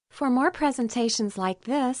For more presentations like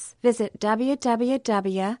this, visit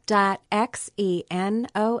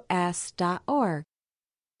www.xenos.org.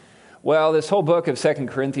 Well, this whole book of 2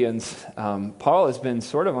 Corinthians, Paul has been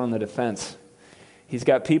sort of on the defense. He's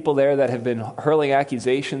got people there that have been hurling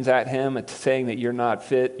accusations at him, saying that you're not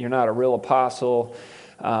fit, you're not a real apostle,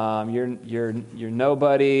 you're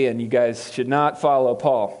nobody, and you guys should not follow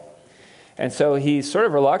Paul. And so he sort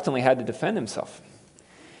of reluctantly had to defend himself.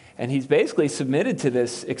 And he's basically submitted to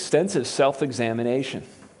this extensive self-examination.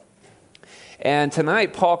 And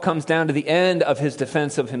tonight, Paul comes down to the end of his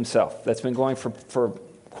defense of himself. That's been going for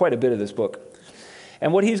quite a bit of this book.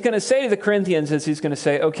 And what he's going to say to the Corinthians is he's going to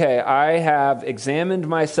say, okay, I have examined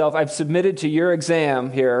myself. I've submitted to your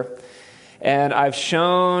exam here. And I've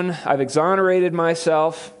exonerated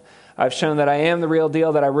myself. I've shown that I am the real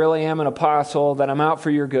deal, that I really am an apostle, that I'm out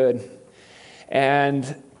for your good.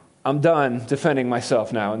 And I'm done defending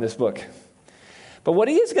myself now in this book. But what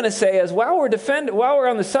he is going to say is, while we're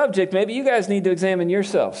on the subject, maybe you guys need to examine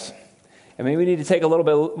yourselves. And maybe we need to take a little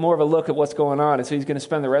bit more of a look at what's going on. And so he's going to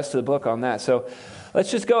spend the rest of the book on that. So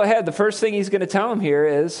let's just go ahead. The first thing he's going to tell them here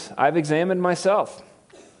is, I've examined myself.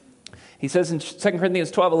 He says in 2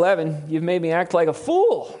 Corinthians 12:11, you've made me act like a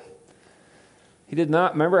fool. He did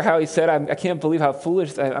not, remember how he said, I can't believe how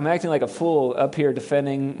foolish, I'm acting like a fool up here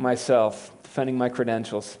defending myself, defending my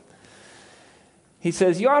credentials. He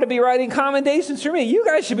says, you ought to be writing commendations for me. You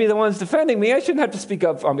guys should be the ones defending me. I shouldn't have to speak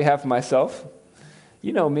up on behalf of myself.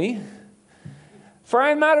 You know me. For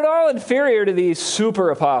I am not at all inferior to these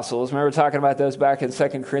super apostles. Remember talking about those back in 2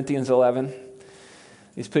 Corinthians 11?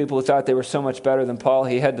 These people who thought they were so much better than Paul.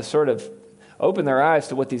 He had to sort of open their eyes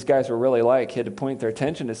to what these guys were really like. He had to point their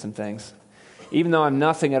attention to some things. Even though I'm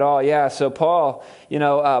nothing at all. Yeah, so Paul,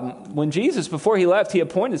 when Jesus, before he left, he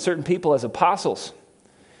appointed certain people as apostles.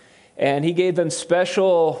 And he gave them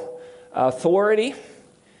special authority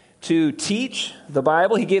to teach the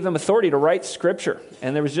Bible. He gave them authority to write Scripture.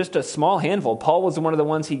 And there was just a small handful. Paul was one of the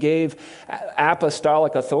ones he gave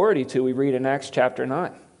apostolic authority to. We read in Acts chapter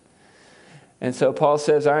 9. And so Paul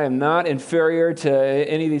says, I am not inferior to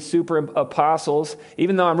any of these super apostles,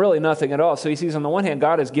 even though I'm really nothing at all. So he sees, on the one hand,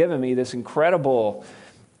 God has given me this incredible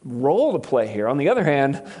role to play here. On the other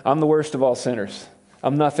hand, I'm the worst of all sinners.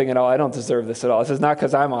 I'm nothing at all. I don't deserve this at all. This is not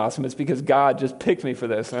because I'm awesome. It's because God just picked me for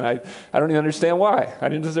this. And I don't even understand why. I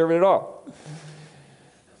didn't deserve it at all.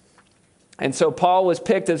 And so Paul was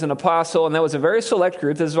picked as an apostle, and that was a very select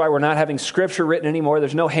group. This is why we're not having Scripture written anymore.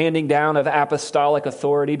 There's no handing down of apostolic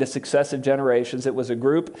authority to successive generations. It was a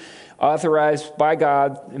group authorized by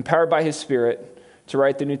God, empowered by His Spirit, to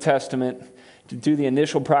write the New Testament, to do the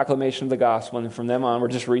initial proclamation of the gospel. And from them on, we're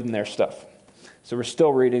just reading their stuff. So we're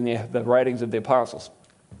still reading the writings of the apostles.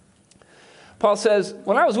 Paul says,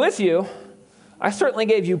 when I was with you, I certainly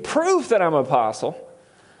gave you proof that I'm an apostle.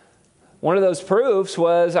 One of those proofs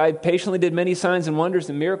was I patiently did many signs and wonders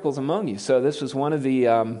and miracles among you. So this was one of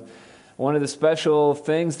the special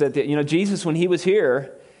things that Jesus, when he was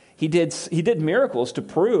here, he did miracles to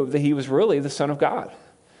prove that he was really the Son of God.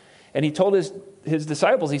 And he told his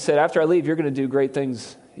disciples, he said, after I leave, you're going to do great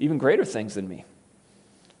things, even greater things than me,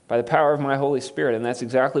 by the power of my Holy Spirit. And that's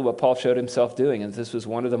exactly what Paul showed himself doing. And this was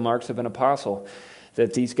one of the marks of an apostle,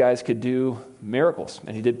 that these guys could do miracles.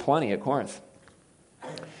 And he did plenty at Corinth.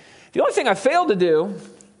 The only thing I failed to do,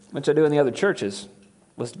 which I do in the other churches,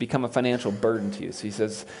 was to become a financial burden to you. So he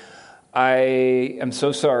says, I am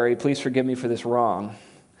so sorry. Please forgive me for this wrong,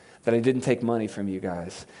 that I didn't take money from you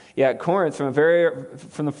guys. Yeah, at Corinth, from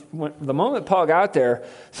the moment Paul got there,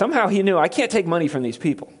 somehow he knew, I can't take money from these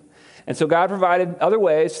people. And so God provided other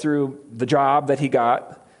ways through the job that he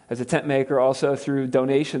got as a tent maker, also through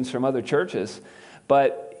donations from other churches.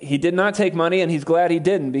 But he did not take money, and he's glad he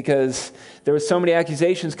didn't, because there were so many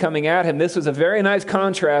accusations coming at him. This was a very nice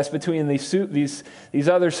contrast between these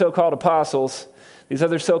other so-called apostles, these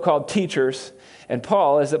other so-called teachers, and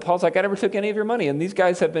Paul, is that Paul's like, I never took any of your money, and these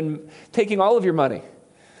guys have been taking all of your money.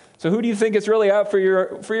 So who do you think is really out for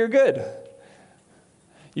your good?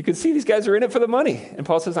 You can see these guys are in it for the money. And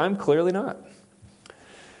Paul says, I'm clearly not.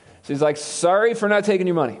 So he's like, sorry for not taking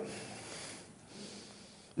your money.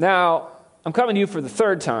 Now, I'm coming to you for the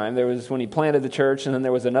third time. There was when he planted the church, and then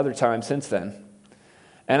there was another time since then.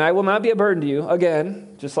 And I will not be a burden to you,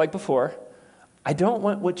 again, just like before. I don't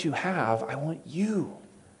want what you have. I want you,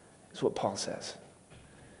 is what Paul says.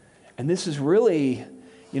 And this is really,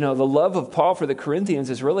 the love of Paul for the Corinthians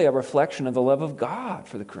is really a reflection of the love of God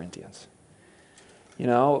for the Corinthians.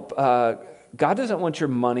 God doesn't want your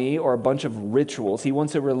money or a bunch of rituals. He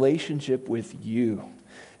wants a relationship with you.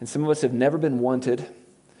 And some of us have never been wanted.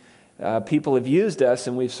 People have used us,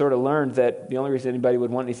 and we've sort of learned that the only reason anybody would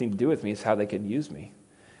want anything to do with me is how they can use me.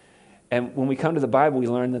 And when we come to the Bible, we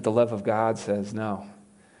learn that the love of God says no.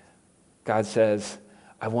 God says,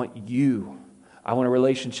 I want you. I want a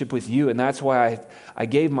relationship with you. And that's why I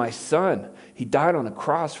gave my son. He died on a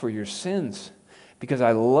cross for your sins because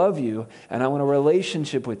I love you and I want a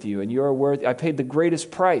relationship with you. And you're worth. I paid the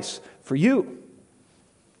greatest price for you.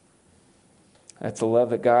 That's the love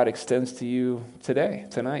that God extends to you today,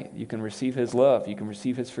 tonight. You can receive his love. You can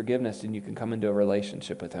receive his forgiveness, and you can come into a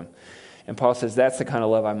relationship with him. And Paul says, that's the kind of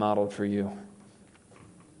love I modeled for you.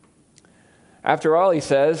 After all, he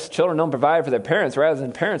says, children don't provide for their parents rather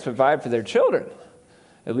than parents provide for their children,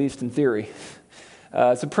 at least in theory.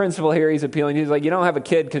 It's a principle here he's appealing to. He's like, you don't have a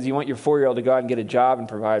kid because you want your 4-year-old to go out and get a job and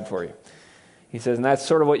provide for you. He says, and that's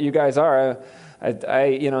sort of what you guys are. I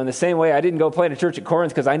in the same way, I didn't go plant a church at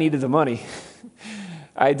Corinth because I needed the money.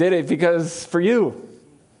 I did it for you,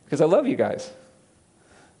 because I love you guys.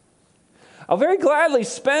 I'll very gladly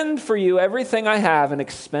spend for you everything I have and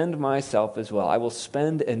expend myself as well. I will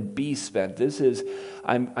spend and be spent.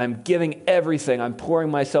 I'm giving everything. I'm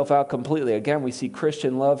pouring myself out completely. Again, we see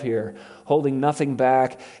Christian love here, holding nothing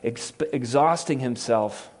back, exhausting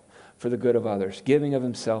himself for the good of others, giving of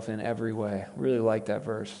himself in every way. I really like that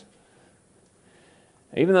verse.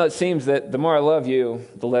 Even though it seems that the more I love you,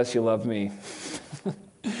 the less you love me.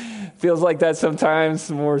 Feels like that sometimes.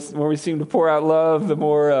 The more we seem to pour out love, the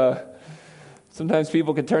more sometimes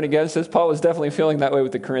people can turn against us. Paul was definitely feeling that way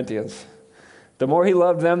with the Corinthians. The more he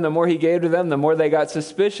loved them, the more he gave to them, the more they got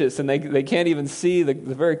suspicious, and they can't even see the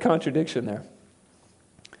very contradiction there.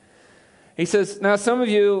 He says, now some of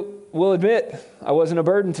you will admit I wasn't a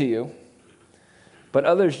burden to you, but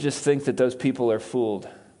others just think that those people are fooled.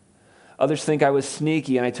 Others think I was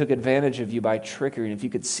sneaky and I took advantage of you by trickery. And if you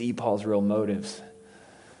could see Paul's real motives.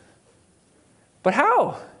 But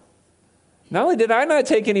how? Not only did I not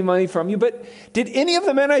take any money from you, but did any of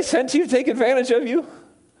the men I sent to you take advantage of you?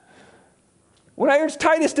 When I urged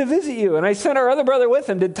Titus to visit you and I sent our other brother with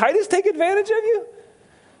him, did Titus take advantage of you?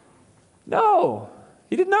 No,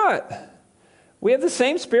 he did not. We have the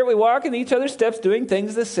same spirit. We walk in each other's steps doing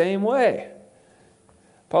things the same way.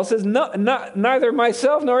 Paul says, neither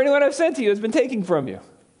myself nor anyone I've sent to you has been taking from you.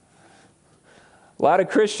 A lot of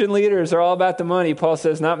Christian leaders are all about the money. Paul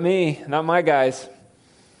says, not me, not my guys.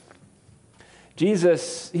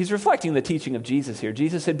 Jesus, he's reflecting the teaching of Jesus here.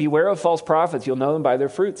 Jesus said, beware of false prophets. You'll know them by their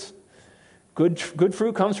fruits. Good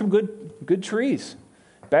fruit comes from good trees.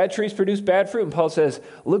 Bad trees produce bad fruit. And Paul says,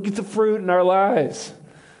 look at the fruit in our lives.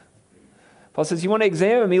 Paul says, you want to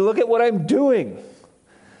examine me? Look at what I'm doing.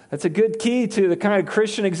 That's a good key to the kind of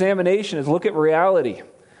Christian examination is look at reality.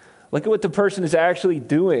 Look at what the person is actually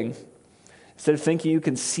doing instead of thinking you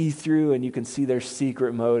can see through and you can see their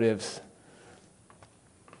secret motives.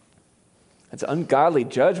 It's ungodly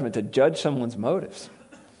judgment to judge someone's motives.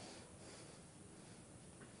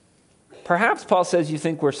 Perhaps Paul says you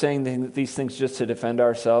think we're saying these things just to defend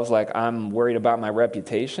ourselves, like I'm worried about my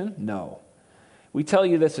reputation. No. We tell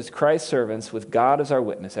you this as Christ's servants with God as our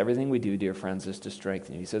witness. Everything we do, dear friends, is to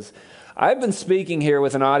strengthen you. He says, I've been speaking here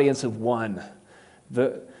with an audience of one,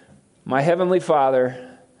 my heavenly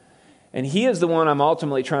Father, and he is the one I'm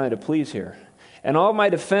ultimately trying to please here. And all my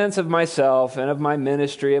defense of myself and of my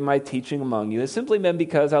ministry and my teaching among you has simply been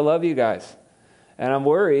because I love you guys. And I'm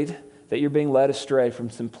worried that you're being led astray from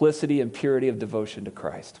simplicity and purity of devotion to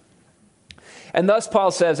Christ. And thus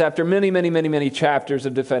Paul says, after many, many, many, many chapters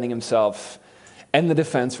of defending himself, and the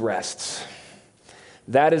defense rests.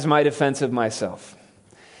 That is my defense of myself.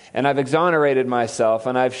 And I've exonerated myself,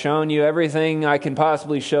 and I've shown you everything I can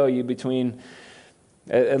possibly show you between,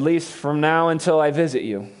 at least from now until I visit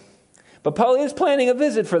you. But Paul is planning a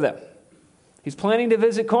visit for them. He's planning to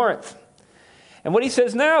visit Corinth. And what he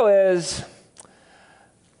says now is,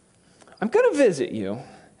 I'm going to visit you.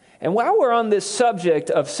 And while we're on this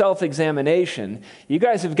subject of self-examination, you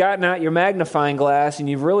guys have gotten out your magnifying glass and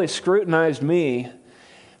you've really scrutinized me.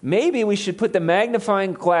 Maybe we should put the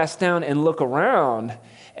magnifying glass down and look around.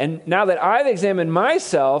 And now that I've examined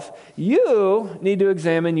myself, you need to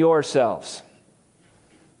examine yourselves.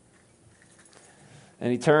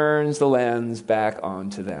 And he turns the lens back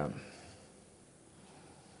onto them.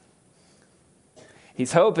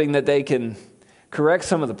 He's hoping that they can correct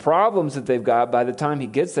some of the problems that they've got by the time he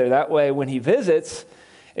gets there. That way, when he visits,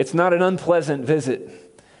 it's not an unpleasant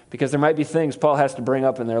visit, because there might be things Paul has to bring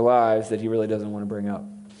up in their lives that he really doesn't want to bring up.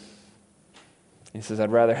 He says,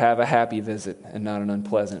 I'd rather have a happy visit and not an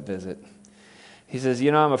unpleasant visit. He says,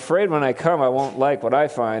 I'm afraid when I come, I won't like what I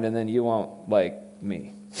find, and then you won't like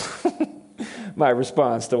me. My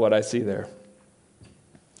response to what I see there.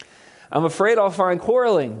 I'm afraid I'll find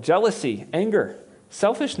quarreling, jealousy, anger,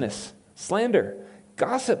 selfishness, slander,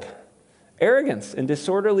 gossip, arrogance and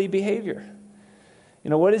disorderly behavior.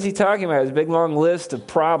 What is he talking about? His big long list of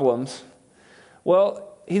problems.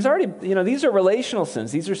 Well, he's already, these are relational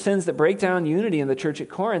sins. These are sins that break down unity in the church at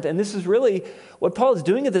Corinth. And this is really what Paul is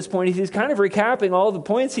doing at this point. He's kind of recapping all the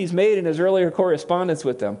points he's made in his earlier correspondence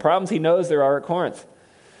with them, problems he knows there are at Corinth.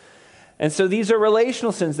 And so these are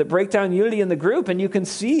relational sins that break down unity in the group. And you can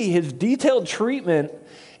see his detailed treatment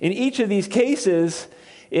in each of these cases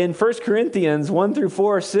in 1 Corinthians 1 through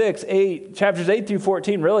 4, 6, 8, chapters 8 through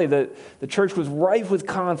 14. Really, the church was rife with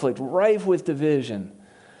conflict, rife with division.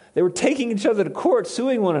 They were taking each other to court,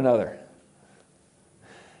 suing one another.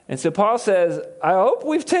 And so Paul says, I hope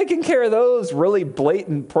we've taken care of those really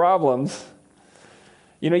blatant problems.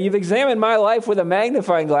 You've examined my life with a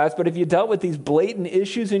magnifying glass, but have you dealt with these blatant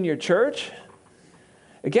issues in your church?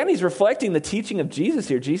 Again, he's reflecting the teaching of Jesus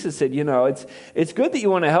here. Jesus said, it's good that you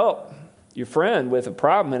want to help your friend with a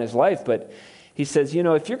problem in his life, but he says,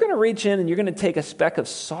 if you're going to reach in and you're going to take a speck of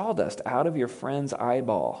sawdust out of your friend's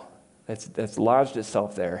eyeball, that's lodged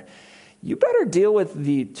itself there, you better deal with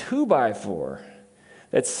the 2x4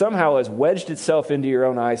 that somehow has wedged itself into your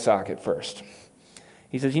own eye socket first.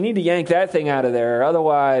 He says, you need to yank that thing out of there.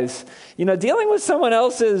 Otherwise, dealing with someone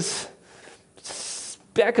else's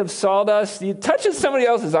speck of sawdust, touching somebody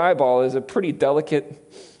else's eyeball is a pretty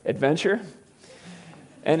delicate adventure.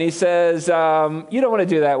 And he says, you don't want to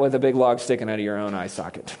do that with a big log sticking out of your own eye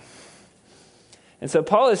socket. And so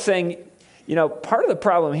Paul is saying, part of the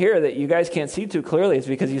problem here that you guys can't see too clearly is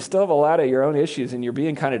because you still have a lot of your own issues and you're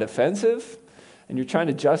being kind of defensive and you're trying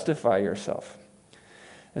to justify yourself.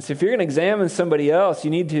 And so if you're going to examine somebody else, you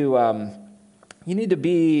need to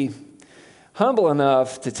be humble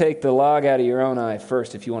enough to take the log out of your own eye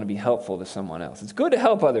first if you want to be helpful to someone else. It's good to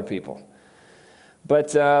help other people.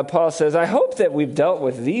 But Paul says, I hope that we've dealt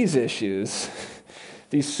with these issues,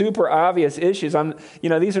 these super obvious issues.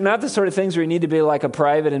 These are not the sort of things where you need to be like a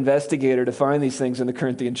private investigator to find these things in the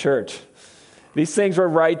Corinthian church. These things were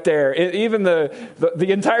right there. Even the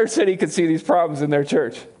entire city could see these problems in their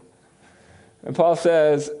church. And Paul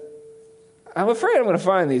says, I'm afraid I'm going to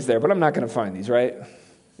find these there, but I'm not going to find these, right?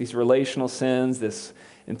 These relational sins, this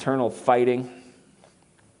internal fighting.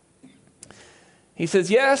 He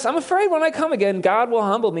says, yes, I'm afraid when I come again, God will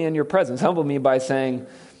humble me in your presence. Humble me by saying,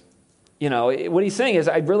 what he's saying is,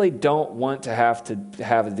 I really don't want to have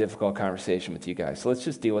a difficult conversation with you guys. So let's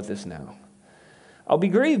just deal with this now. I'll be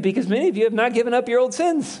grieved because many of you have not given up your old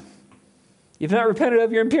sins. You've not repented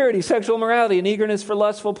of your impurity, sexual immorality, and eagerness for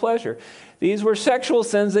lustful pleasure. These were sexual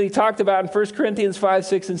sins that he talked about in 1 Corinthians 5,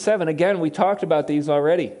 6, and 7. Again, we talked about these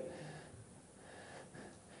already.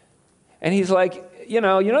 And he's like, you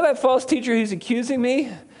know that false teacher who's accusing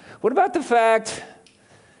me? What about the fact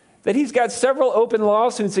that he's got several open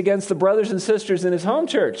lawsuits against the brothers and sisters in his home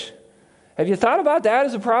church? Have you thought about that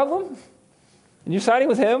as a problem? And you're siding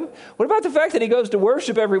with him? What about the fact that he goes to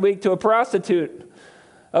worship every week to a prostitute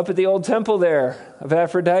up at the old temple there of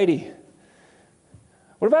Aphrodite?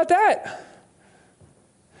 What about that?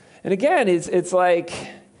 And again, it's like,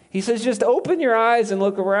 he says, just open your eyes and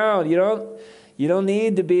look around. You don't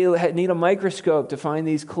need a microscope to find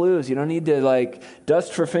these clues. You don't need to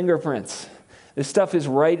dust for fingerprints. This stuff is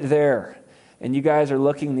right there, and you guys are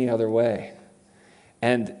looking the other way.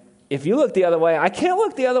 And if you look the other way, I can't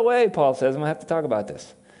look the other way, Paul says. I'm going to have to talk about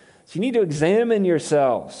this. So you need to examine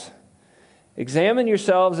yourselves. Examine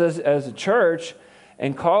yourselves as a church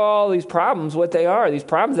and call all these problems what they are. These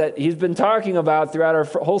problems that he's been talking about throughout our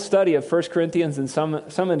whole study of 1 Corinthians and some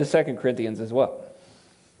into 2 Corinthians as well.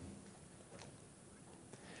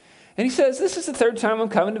 And he says, this is the third time I'm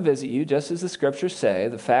coming to visit you, just as the scriptures say,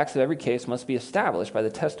 the facts of every case must be established by the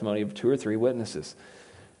testimony of 2 or 3 witnesses.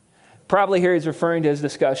 Probably here he's referring to his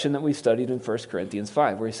discussion that we studied in 1 Corinthians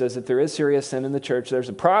 5, where he says that there is serious sin in the church. There's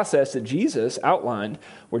a process that Jesus outlined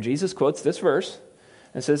where Jesus quotes this verse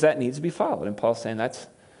and says that needs to be followed. And Paul's saying that's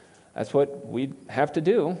what we have to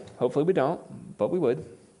do. Hopefully we don't, but we would.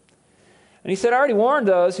 And he said, I already warned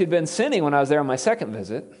those who'd been sinning when I was there on my second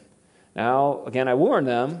visit. Now, again, I warn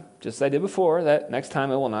them, just as I did before, that next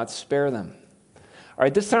time I will not spare them. All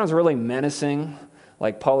right, this sounds really menacing,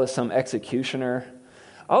 like Paul is some executioner.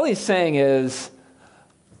 All he's saying is,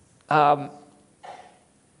 I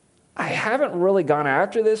haven't really gone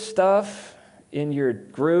after this stuff in your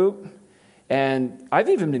group, and I've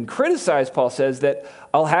even been criticized, Paul says, that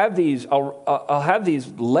I'll have these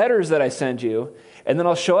letters that I send you, and then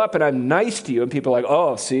I'll show up and I'm nice to you, and people are like,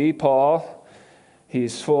 oh, see, Paul,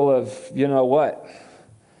 he's full of, you know what?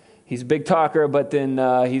 He's a big talker, but then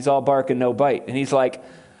he's all bark and no bite. And he's like,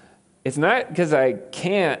 it's not because I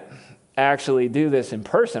can't actually do this in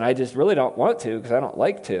person. I just really don't want to because I don't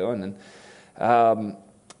like to. And then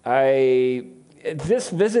This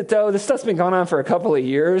visit, though, this stuff's been going on for a couple of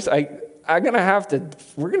years. We're going to have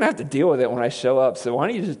to deal with it when I show up. So why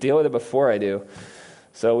don't you just deal with it before I do,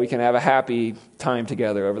 so we can have a happy time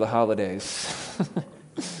together over the holidays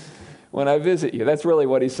when I visit you. That's really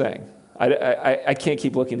what he's saying. I can't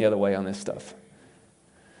keep looking the other way on this stuff.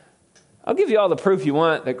 I'll give you all the proof you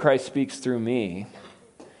want that Christ speaks through me.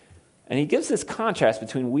 And he gives this contrast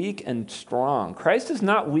between weak and strong. Christ is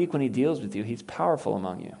not weak when he deals with you. He's powerful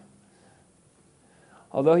among you.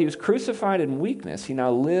 Although he was crucified in weakness, he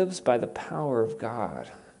now lives by the power of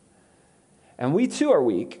God. And we too are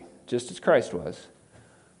weak, just as Christ was.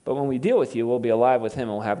 But when we deal with you, we'll be alive with him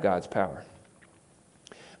and we'll have God's power.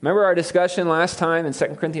 Remember our discussion last time in 2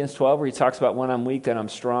 Corinthians 12 where he talks about when I'm weak, then I'm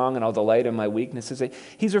strong, and I'll delight in my weaknesses?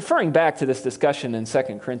 He's referring back to this discussion in 2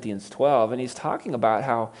 Corinthians 12, and he's talking about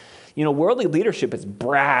how, worldly leadership is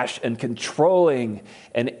brash and controlling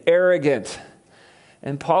and arrogant.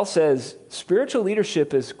 And Paul says spiritual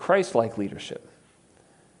leadership is Christ-like leadership.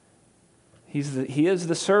 He is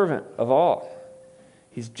the servant of all.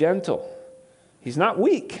 He's gentle. He's not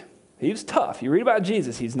weak. He's tough. You read about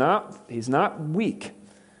Jesus. He's not weak,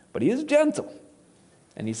 but he is gentle,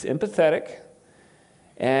 and he's empathetic,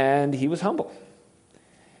 and he was humble.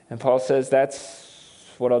 And Paul says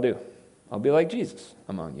that's what I'll do. I'll be like Jesus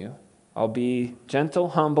among you. I'll be gentle,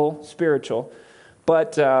 humble, spiritual,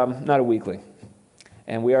 but not a weakling.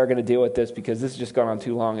 And we are going to deal with this because this has just gone on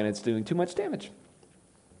too long and it's doing too much damage.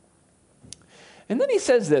 And then he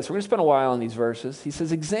says this. We're going to spend a while on these verses. He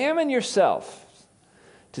says, examine yourself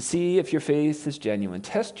to see if your faith is genuine.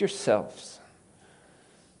 Test yourselves.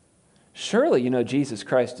 Surely you know Jesus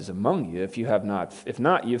Christ is among you if you have not. If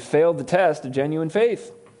not, you've failed the test of genuine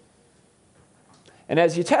faith. And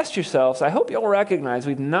as you test yourselves, I hope you'll recognize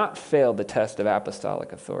we've not failed the test of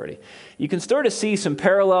apostolic authority. You can start to see some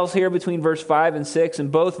parallels here between verse 5 and 6. In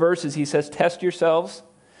both verses, he says, test yourselves.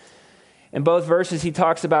 In both verses, he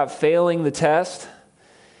talks about failing the test.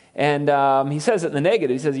 And he says it in the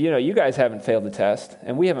negative. He says, you guys haven't failed the test,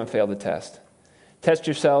 and we haven't failed the test. Test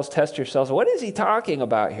yourselves, test yourselves. What is he talking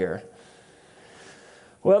about here?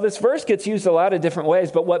 Well, this verse gets used a lot of different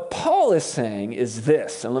ways, but what Paul is saying is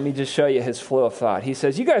this, and let me just show you his flow of thought. He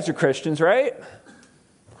says, you guys are Christians, right?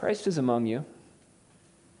 Christ is among you.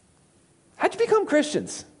 How'd you become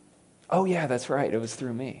Christians? Oh, yeah, that's right. It was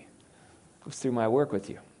through me. It was through my work with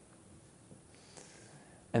you.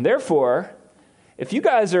 And therefore, if you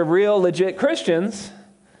guys are real, legit Christians,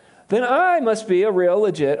 then I must be a real,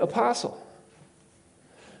 legit apostle.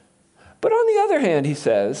 But on the other hand, he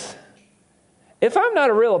says, if I'm not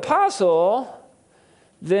a real apostle,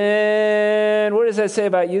 then what does that say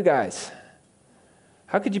about you guys?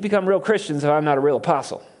 How could you become real Christians if I'm not a real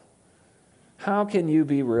apostle? How can you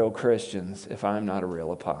be real Christians if I'm not a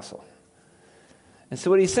real apostle? And so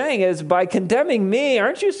what he's saying is, by condemning me,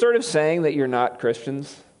 aren't you sort of saying that you're not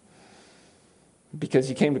Christians? Because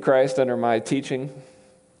you came to Christ under my teaching,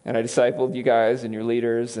 and I discipled you guys and your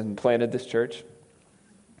leaders and planted this church?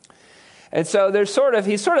 And so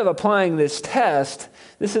he's sort of applying this test.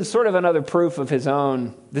 This is sort of another proof of his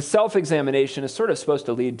own. The self-examination is sort of supposed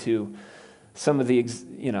to lead to some of the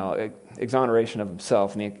exoneration of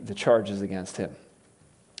himself and the charges against him.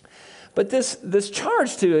 But this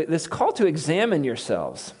call to examine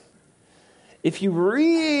yourselves, if you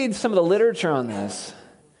read some of the literature on this,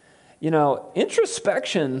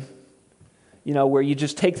 introspection, where you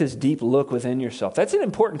just take this deep look within yourself. That's an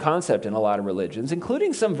important concept in a lot of religions,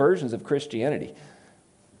 including some versions of Christianity.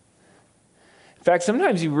 In fact,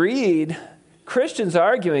 sometimes you read Christians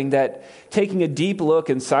arguing that taking a deep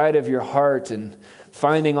look inside of your heart and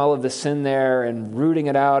finding all of the sin there and rooting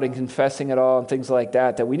it out and confessing it all and things like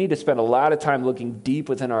that we need to spend a lot of time looking deep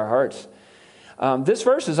within our hearts. This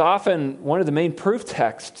verse is often one of the main proof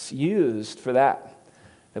texts used for that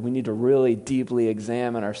we need to really deeply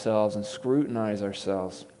examine ourselves and scrutinize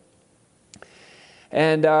ourselves.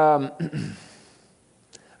 And I'd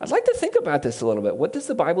like to think about this a little bit. What does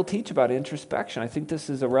the Bible teach about introspection? I think this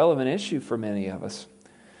is a relevant issue for many of us.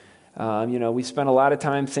 We spend a lot of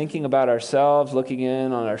time thinking about ourselves, looking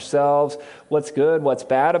in on ourselves. What's good? What's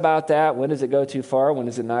bad about that? When does it go too far? When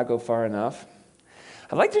does it not go far enough?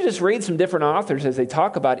 I'd like to just read some different authors as they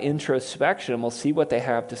talk about introspection, and we'll see what they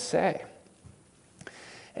have to say.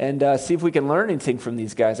 And see if we can learn anything from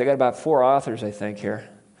these guys. I got about 4 authors, I think, here.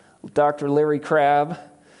 Dr. Larry Crabb,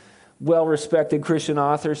 well-respected Christian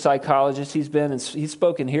author, psychologist. He's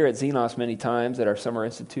spoken here at Xenos many times, at our Summer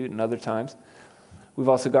Institute and other times. We've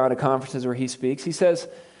also gone to conferences where he speaks. He says,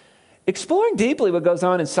 exploring deeply what goes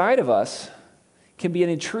on inside of us can be an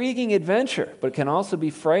intriguing adventure, but it can also be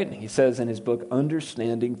frightening. He says in his book,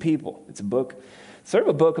 Understanding People. It's a book sort of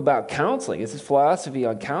a book about counseling. It's his philosophy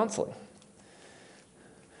on counseling.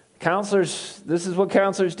 Counselors, this is what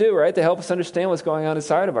counselors do, right? They help us understand what's going on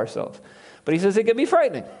inside of ourselves. But he says it can be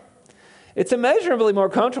frightening. It's immeasurably more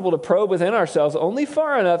comfortable to probe within ourselves only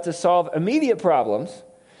far enough to solve immediate problems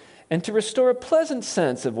and to restore a pleasant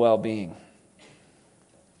sense of well-being.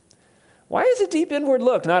 Why is a deep inward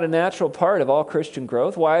look not a natural part of all Christian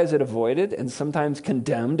growth? Why is it avoided and sometimes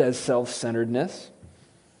condemned as self-centeredness?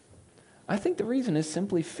 I think the reason is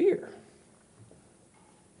simply fear.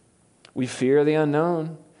 We fear the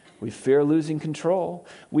unknown. We fear losing control.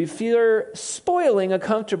 We fear spoiling a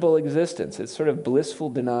comfortable existence. It's sort of blissful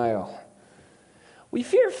denial. We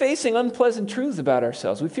fear facing unpleasant truths about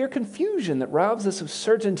ourselves. We fear confusion that robs us of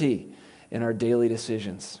certainty in our daily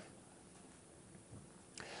decisions.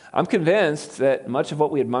 I'm convinced that much of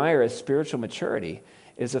what we admire as spiritual maturity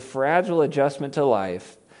is a fragile adjustment to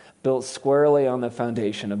life built squarely on the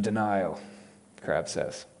foundation of denial, Crabb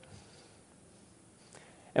says.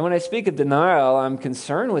 And when I speak of denial, I'm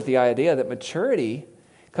concerned with the idea that maturity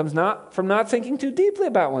comes not from not thinking too deeply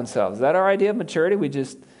about oneself. Is that our idea of maturity? We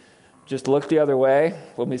just look the other way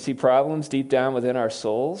when we see problems deep down within our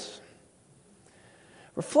souls?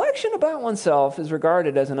 Reflection about oneself is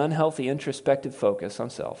regarded as an unhealthy introspective focus on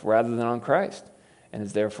self rather than on Christ, and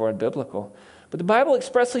is therefore unbiblical. But the Bible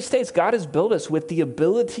expressly states God has built us with the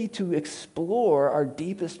ability to explore our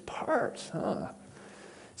deepest parts.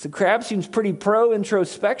 So Crabb seems pretty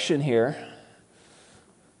pro-introspection here.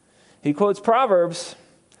 He quotes Proverbs,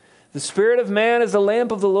 "The spirit of man is the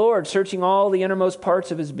lamp of the Lord, searching all the innermost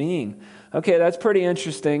parts of his being." Okay, that's pretty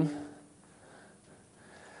interesting.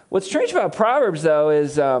 What's strange about Proverbs, though,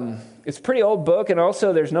 is it's a pretty old book, and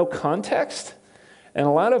also there's no context. And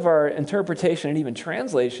a lot of our interpretation and even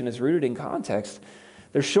translation is rooted in context.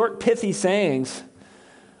 They're short, pithy sayings.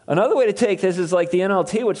 Another way to take this is like the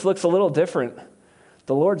NLT, which looks a little different.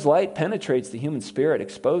 The Lord's light penetrates the human spirit,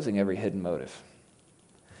 exposing every hidden motive.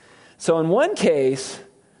 So in one case,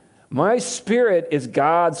 my spirit is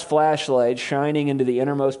God's flashlight shining into the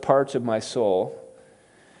innermost parts of my soul.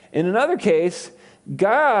 In another case,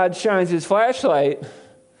 God shines his flashlight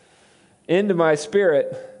into my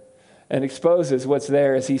spirit and exposes what's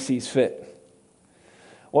there as he sees fit.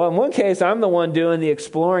 Well, in one case, I'm the one doing the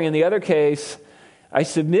exploring. In the other case, I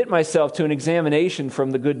submit myself to an examination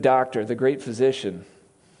from the good doctor, the great physician,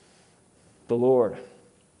 the Lord.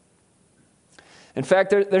 In fact,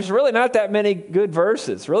 there's really not that many good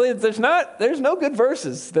verses. Really, there's no good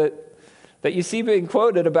verses that you see being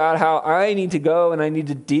quoted about how I need to go and I need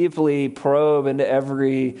to deeply probe into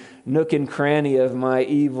every nook and cranny of my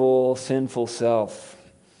evil, sinful self.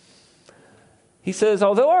 He says,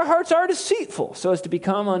 although our hearts are deceitful so as to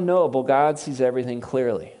become unknowable, God sees everything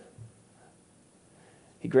clearly.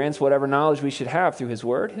 He grants whatever knowledge we should have through his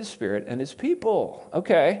word, his spirit, and his people.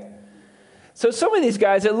 Okay. So some of these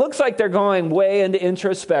guys, it looks like they're going way into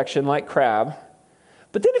introspection like Crabb.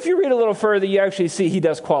 But then if you read a little further, you actually see he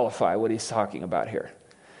does qualify what he's talking about here.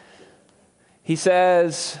 He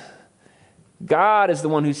says, God is the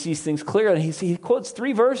one who sees things clearly. And he quotes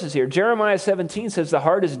 3 verses here. Jeremiah 17 says, the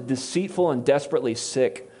heart is deceitful and desperately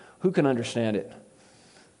sick. Who can understand it?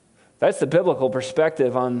 That's the biblical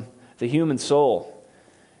perspective on the human soul.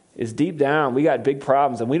 Is deep down, we got big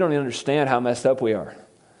problems and we don't even understand how messed up we are.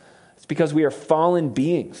 It's because we are fallen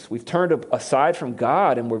beings. We've turned aside from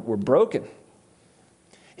God and we're broken.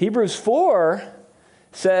 Hebrews 4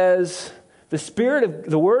 says,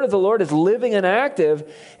 the word of the Lord is living and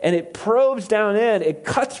active, and it probes down in, it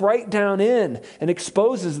cuts right down in and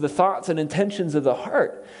exposes the thoughts and intentions of the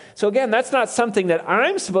heart. So again, that's not something that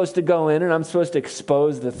I'm supposed to go in and I'm supposed to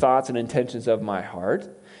expose the thoughts and intentions of my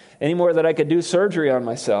heart, any more than I could do surgery on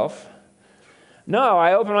myself. No,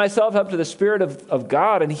 I open myself up to the Spirit of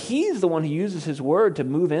God, and he's the one who uses his word to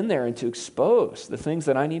move in there and to expose the things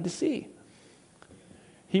that I need to see.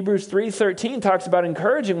 Hebrews 3:13 talks about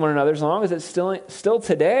encouraging one another as long as it's still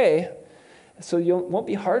today, so you won't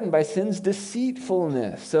be hardened by sin's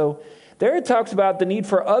deceitfulness. So there it talks about the need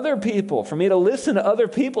for other people, for me to listen to other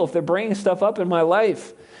people if they're bringing stuff up in my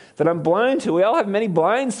life that I'm blind to. We all have many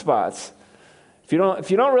blind spots. If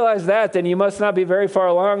you don't realize that, then you must not be very far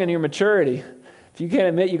along in your maturity. If you can't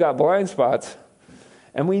admit you got blind spots.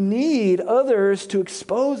 And we need others to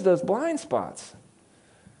expose those blind spots.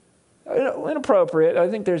 Inappropriate. I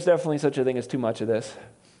think there's definitely such a thing as too much of this.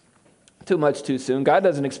 Too much too soon. God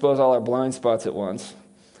doesn't expose all our blind spots at once.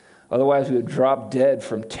 Otherwise, we would drop dead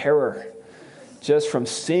from terror just from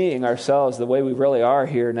seeing ourselves the way we really are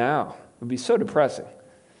here now. It would be so depressing.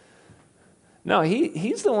 No,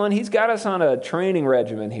 he's the one. He's got us on a training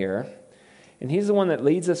regimen here. And he's the one that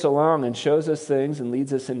leads us along and shows us things and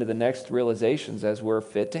leads us into the next realizations as we're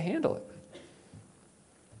fit to handle it.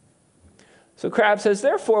 So Crabb says,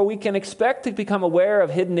 therefore, we can expect to become aware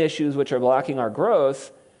of hidden issues which are blocking our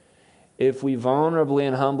growth if we vulnerably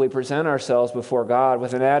and humbly present ourselves before God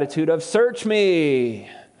with an attitude of, search me.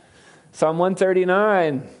 Psalm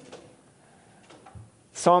 139. The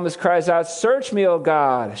psalmist cries out, search me, O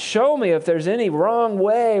God. Show me if there's any wrong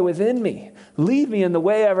way within me. Lead me in the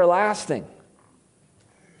way everlasting.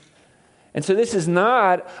 And so this is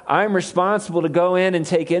not, I'm responsible to go in and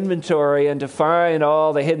take inventory and to find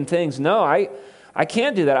all the hidden things. No, I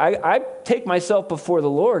can't do that. I take myself before the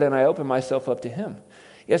Lord and I open myself up to Him.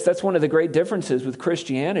 Yes, that's one of the great differences with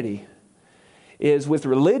Christianity, is with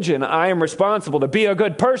religion, I am responsible to be a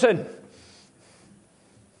good person.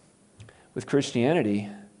 With Christianity,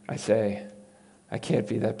 I say, I can't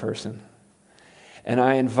be that person. And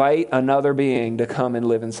I invite another being to come and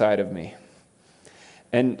live inside of me.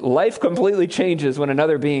 And life completely changes when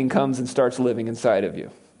another being comes and starts living inside of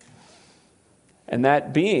you. And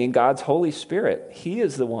that being, God's Holy Spirit, He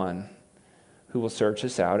is the one who will search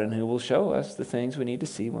us out and who will show us the things we need to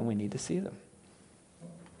see when we need to see them.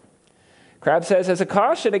 Crabb says, as a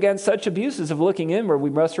caution against such abuses of looking inward, we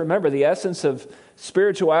must remember the essence of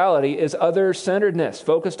spirituality is other-centeredness,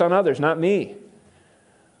 focused on others, not me.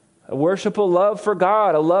 A worshipful love for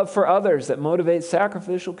God, a love for others that motivates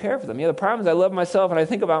sacrificial care for them. The problem is I love myself and I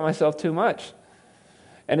think about myself too much.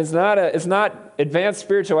 And it's not advanced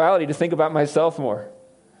spirituality to think about myself more.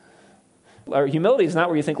 Our humility is not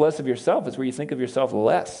where you think less of yourself, it's where you think of yourself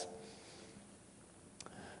less.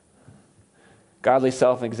 Godly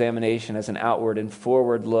self-examination as an outward and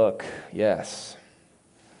forward look, yes.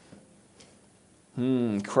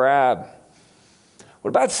 Crabb. What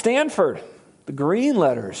about Stanford? The green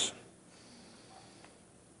letters.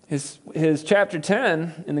 His chapter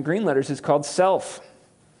 10 in the green letters is called Self.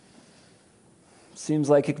 Seems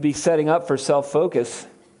like it could be setting up for self-focus.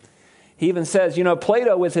 He even says,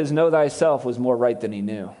 Plato with his know thyself was more right than he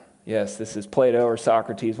knew. Yes, this is Plato or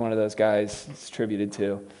Socrates, one of those guys it's attributed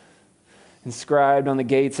to. Inscribed on the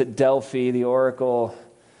gates at Delphi, the oracle,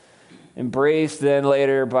 embraced then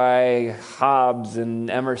later by Hobbes and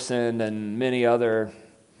Emerson and many other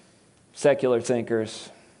secular thinkers.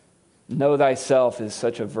 Know thyself is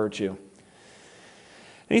such a virtue.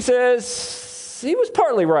 And he says he was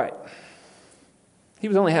partly right. He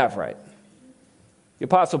was only half right. The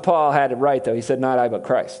Apostle Paul had it right, though. He said, not I, but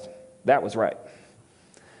Christ. That was right.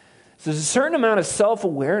 So there's a certain amount of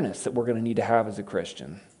self-awareness that we're going to need to have as a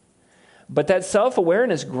Christian. But that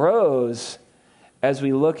self-awareness grows as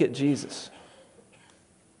we look at Jesus.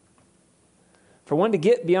 For one to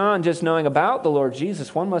get beyond just knowing about the Lord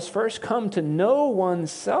Jesus, one must first come to know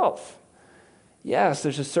oneself. Yes,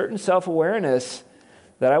 there's a certain self-awareness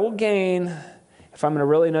that I will gain if I'm going to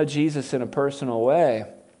really know Jesus in a personal way.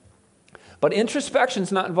 But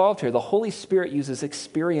introspection's not involved here. The Holy Spirit uses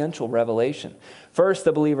experiential revelation. First,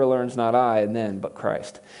 the believer learns not I, and then, but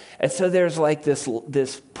Christ. And so there's like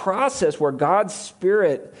this process where God's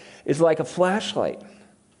Spirit is like a flashlight.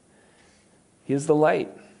 He is the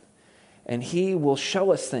light. And He will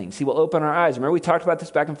show us things. He will open our eyes. Remember we talked about this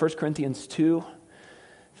back in 1 Corinthians 2?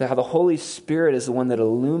 How the Holy Spirit is the one that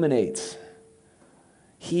illuminates.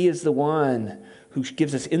 He is the one who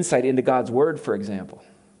gives us insight into God's Word, for example.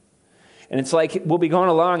 And it's like we'll be going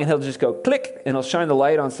along and He'll just go click and He'll shine the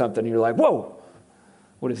light on something. And you're like, whoa,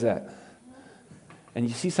 what is that? And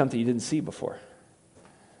you see something you didn't see before.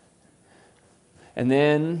 And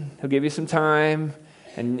then He'll give you some time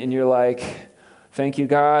and you're like, thank you,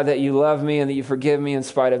 God, that you love me and that you forgive me in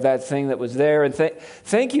spite of that thing that was there. And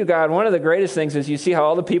thank you, God. One of the greatest things is you see how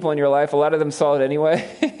all the people in your life, a lot of them saw it anyway.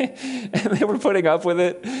 And they were putting up with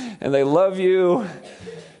it. And they love you.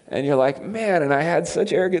 And you're like, man, and I had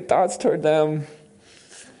such arrogant thoughts toward them.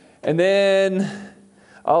 And then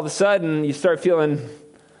all of a sudden you start feeling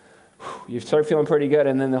pretty good.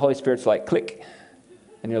 And then the Holy Spirit's like, click.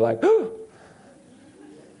 And you're like, oh,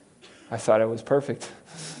 I thought I was perfect.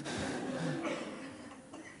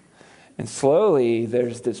 And slowly,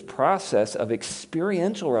 there's this process of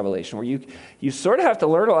experiential revelation where you sort of have to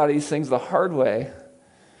learn a lot of these things the hard way,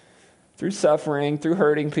 through suffering, through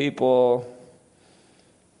hurting people.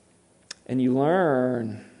 And you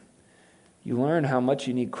learn how much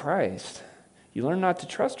you need Christ. You learn not to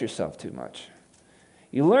trust yourself too much.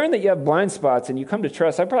 You learn that you have blind spots, and you come to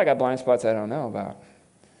trust, I probably got blind spots I don't know about.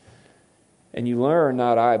 And you learn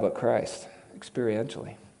not I, but Christ,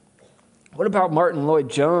 experientially. What about Martin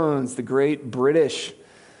Lloyd-Jones, the great British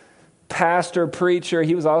pastor, preacher?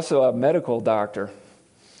 He was also a medical doctor.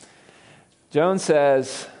 Jones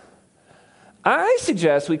says, I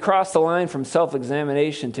suggest we cross the line from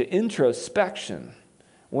self-examination to introspection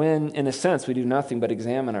when, in a sense, we do nothing but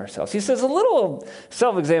examine ourselves. He says a little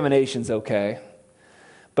self-examination is okay,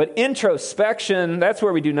 but introspection, that's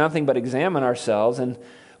where we do nothing but examine ourselves, and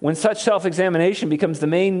when such self-examination becomes the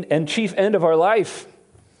main and chief end of our life.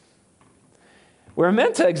 We're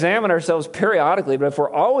meant to examine ourselves periodically, but if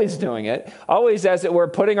we're always doing it, always as it were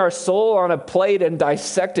putting our soul on a plate and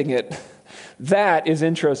dissecting it, that is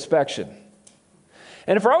introspection.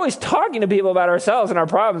 And if we're always talking to people about ourselves and our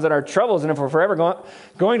problems and our troubles, and if we're forever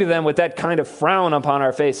going to them with that kind of frown upon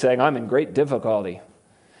our face saying, I'm in great difficulty,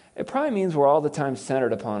 it probably means we're all the time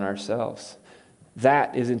centered upon ourselves.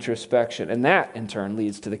 That is introspection. And that, in turn,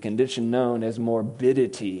 leads to the condition known as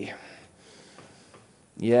morbidity.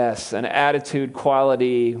 Yes, an attitude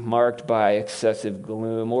quality marked by excessive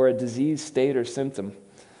gloom or a disease state or symptom.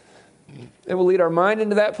 It will lead our mind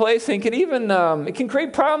into that place, and it can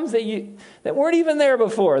create problems that weren't even there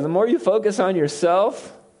before. The more you focus on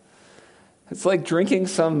yourself, it's like drinking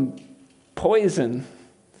some poison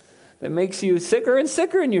that makes you sicker and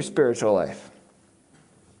sicker in your spiritual life.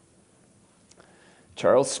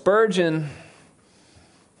 Charles Spurgeon,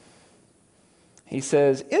 he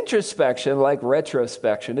says, introspection, like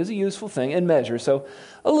retrospection, is a useful thing in measure. So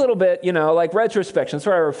a little bit, like retrospection, is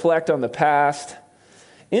where I reflect on the past.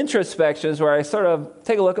 Introspection is where I sort of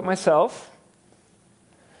take a look at myself.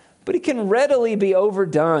 But it can readily be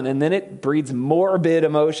overdone, and then it breeds morbid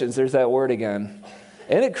emotions. There's that word again.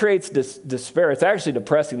 And it creates despair. It's actually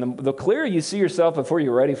depressing. The clearer you see yourself before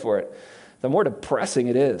you're ready for it, the more depressing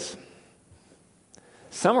it is.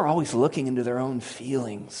 Some are always looking into their own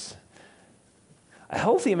feelings. A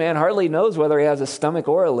healthy man hardly knows whether he has a stomach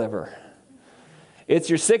or a liver. It's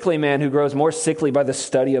your sickly man who grows more sickly by the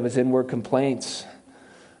study of his inward complaints.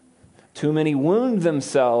 Too many wound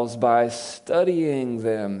themselves by studying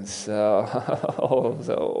themselves.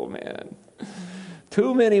 Oh, man.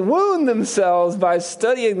 Too many wound themselves by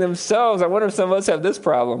studying themselves. I wonder if some of us have this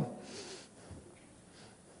problem.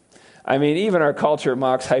 I mean, even our culture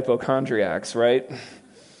mocks hypochondriacs, right?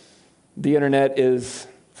 The internet is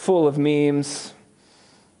full of memes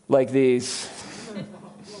like these.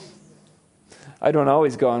 I don't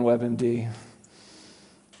always go on WebMD.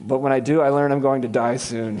 But when I do, I learn I'm going to die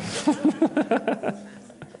soon.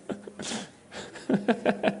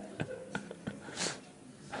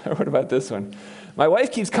 What about this one? My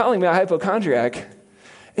wife keeps calling me a hypochondriac.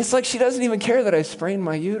 It's like she doesn't even care that I sprained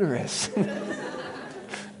my uterus.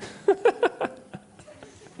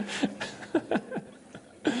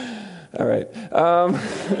 All right.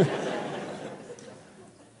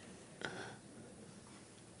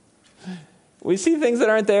 We see things that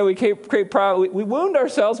aren't there. We create problems. We wound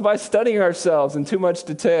ourselves by studying ourselves in too much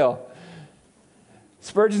detail.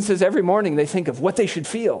 Spurgeon says every morning they think of what they should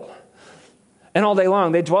feel. And all day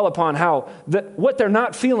long they dwell upon what they're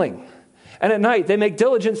not feeling. And at night they make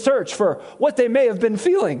diligent search for what they may have been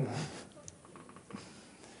feeling.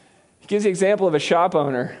 He gives the example of a shop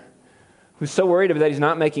owner who's so worried that he's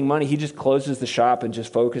not making money, he just closes the shop and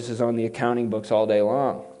just focuses on the accounting books all day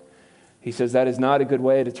long. He says that is not a good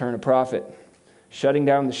way to turn a profit. Shutting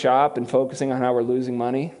down the shop and focusing on how we're losing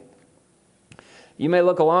money. You may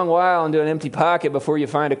look a long while into an empty pocket before you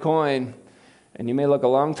find a coin, and you may look a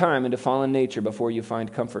long time into fallen nature before you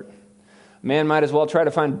find comfort. Man might as well try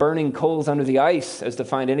to find burning coals under the ice as to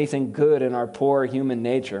find anything good in our poor human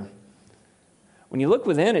nature. When you look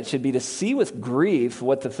within, it should be to see with grief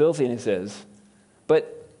what the filthiness is.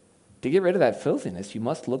 But to get rid of that filthiness, you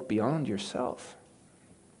must look beyond yourself.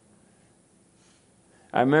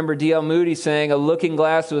 I remember D.L. Moody saying a looking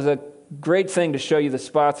glass was a great thing to show you the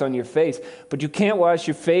spots on your face, but you can't wash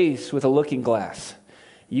your face with a looking glass.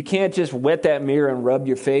 You can't just wet that mirror and rub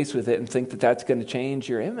your face with it and think that that's going to change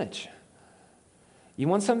your image. You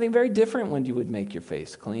want something very different when you would make your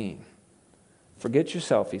face clean. Forget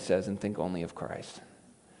yourself, he says, and think only of Christ.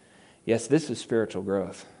 Yes, this is spiritual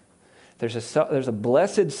growth. There's a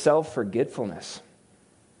blessed self-forgetfulness,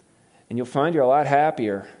 and you'll find you're a lot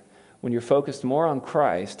happier when you're focused more on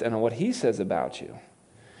Christ and on what he says about you,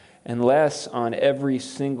 and less on every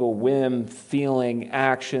single whim, feeling,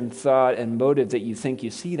 action, thought, and motive that you think you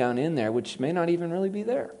see down in there, which may not even really be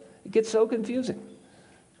there. It gets so confusing.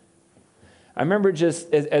 I remember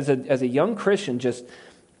just as a young Christian,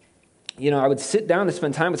 I would sit down to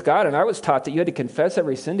spend time with God, and I was taught that you had to confess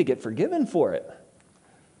every sin to get forgiven for it.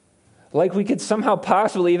 Like we could somehow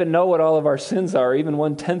possibly even know what all of our sins are, even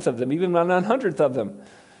 1/10 of them, even 1/100th of them.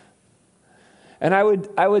 And I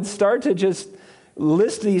would start to just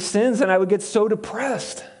list these sins, and I would get so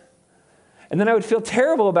depressed. And then I would feel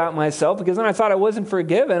terrible about myself because then I thought I wasn't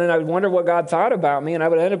forgiven, and I would wonder what God thought about me, and I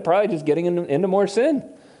would end up probably just getting into more sin.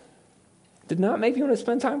 Did not make you want to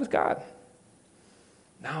spend time with God.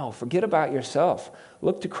 No, forget about yourself.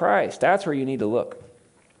 Look to Christ. That's where you need to look.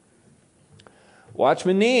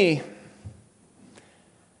 Watchman Nee,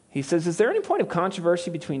 he says, is there any point of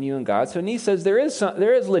controversy between you and God? So Nee says there is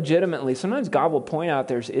legitimately, sometimes God will point out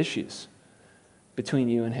there's issues between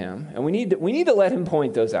you and him, and we need to let him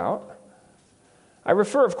point those out. I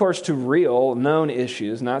refer, of course, to real, known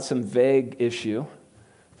issues, not some vague issue.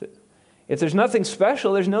 If there's nothing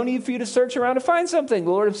special, there's no need for you to search around to find something.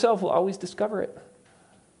 The Lord himself will always discover it.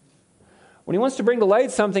 When he wants to bring to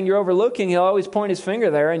light something you're overlooking, he'll always point his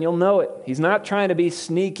finger there and you'll know it. He's not trying to be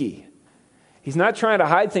sneaky. He's not trying to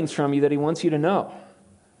hide things from you that he wants you to know.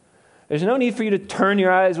 There's no need for you to turn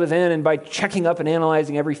your eyes within and by checking up and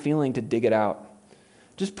analyzing every feeling to dig it out.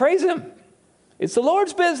 Just praise him. It's the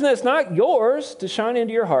Lord's business, not yours, to shine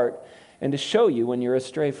into your heart and to show you when you're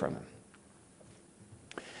astray from him.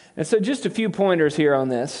 And so just a few pointers here on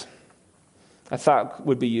this I thought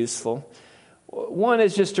would be useful. One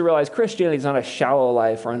is just to realize Christianity is not a shallow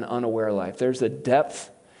life or an unaware life. There's a depth.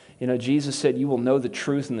 You know, Jesus said, you will know the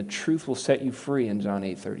truth and the truth will set you free in John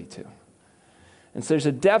 8:32. And so there's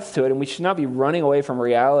a depth to it, and we should not be running away from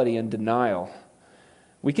reality in denial.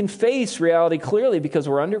 We can face reality clearly because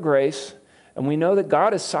we're under grace, and we know that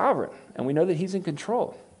God is sovereign, and we know that he's in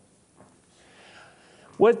control.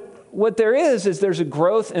 What there is there's a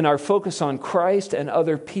growth in our focus on Christ and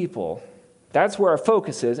other people. That's where our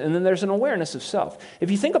focus is, and then there's an awareness of self.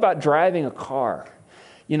 If you think about driving a car,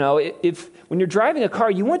 you know, when you're driving a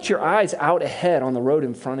car, you want your eyes out ahead on the road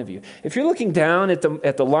in front of you. If you're looking down at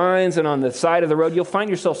the lines and on the side of the road, you'll find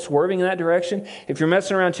yourself swerving in that direction. If you're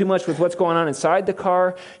messing around too much with what's going on inside the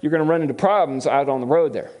car, you're going to run into problems out on the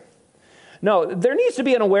road there. No, there needs to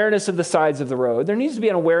be an awareness of the sides of the road. There needs to be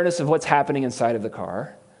an awareness of what's happening inside of the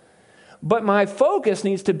car. But my focus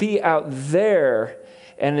needs to be out there,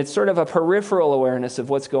 and it's sort of a peripheral awareness of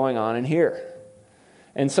what's going on in here.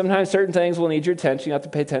 And sometimes certain things will need your attention. You have to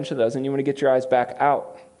pay attention to those, and you want to get your eyes back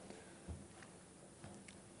out.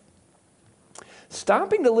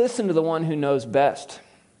 Stopping to listen to the one who knows best.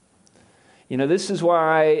 You know, this is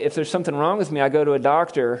why if there's something wrong with me, I go to a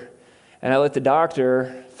doctor, and I let the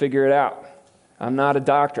doctor figure it out. I'm not a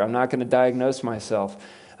doctor. I'm not going to diagnose myself.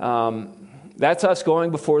 That's us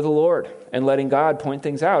going before the Lord and letting God point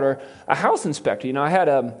things out. Or a house inspector. You know, I had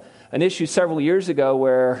an issue several years ago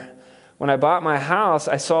where when I bought my house,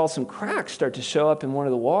 I saw some cracks start to show up in one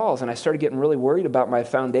of the walls, and I started getting really worried about my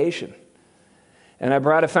foundation. And I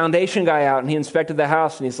brought a foundation guy out, and he inspected the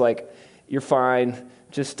house, and he's like, you're fine.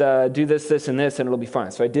 Just do this, this, and this, and it'll be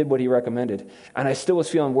fine. So I did what he recommended, and I still was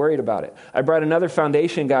feeling worried about it. I brought another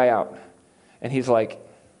foundation guy out, and he's like,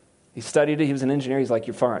 he studied it. He was an engineer. He's like,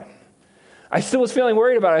 you're fine. I still was feeling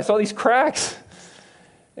worried about it. I saw these cracks.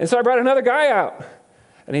 And so I brought another guy out.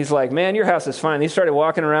 And he's like, man, your house is fine. He started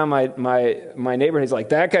walking around my neighborhood. He's like,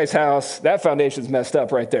 that guy's house, that foundation's messed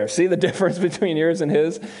up right there. See the difference between yours and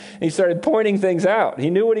his? And he started pointing things out. He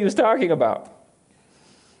knew what he was talking about.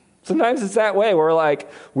 Sometimes it's that way.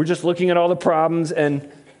 We're just looking at all the problems,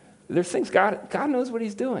 and there's things God knows what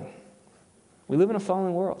he's doing. We live in a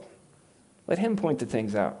fallen world. Let him point the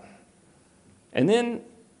things out. And then,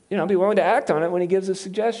 you know, be willing to act on it when he gives us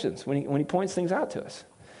suggestions, when he points things out to us.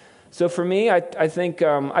 So for me, I think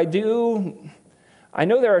I know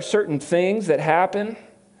there are certain things that happen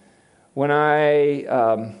when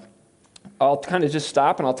I'll kind of just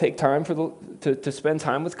stop and I'll take time to spend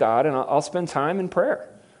time with God, and I'll spend time in prayer.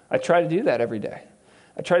 I try to do that every day.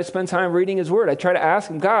 I try to spend time reading his word. I try to ask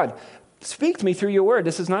him, God, speak to me through your word.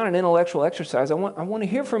 This is not an intellectual exercise. I want to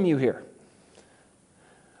hear from you here.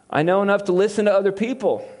 I know enough to listen to other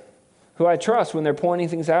people who I trust when they're pointing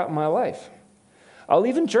things out in my life. I'll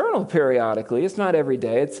even journal periodically. It's not every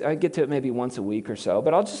day. I get to it maybe once a week or so.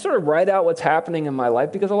 But I'll just sort of write out what's happening in my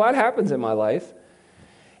life because a lot happens in my life.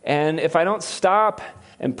 And if I don't stop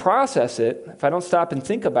and process it, if I don't stop and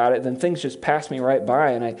think about it, then things just pass me right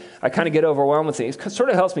by. And I kind of get overwhelmed with things. It sort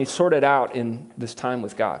of helps me sort it out in this time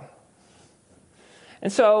with God.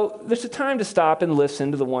 And so there's a time to stop and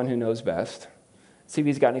listen to the one who knows best. See if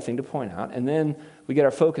he's got anything to point out. And then we get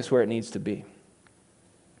our focus where it needs to be.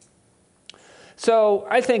 So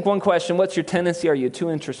I think one question, what's your tendency? Are you too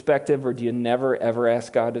introspective, or do you never, ever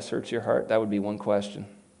ask God to search your heart? That would be one question.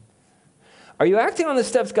 Are you acting on the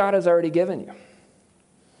steps God has already given you?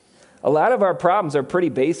 A lot of our problems are pretty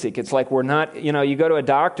basic. It's like we're not, you go to a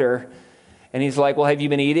doctor, and he's like, well, have you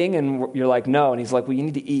been eating? And you're like, no. And he's like, well, you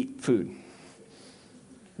need to eat food.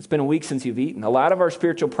 It's been a week since you've eaten. A lot of our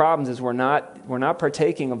spiritual problems is we're not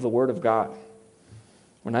partaking of the Word of God.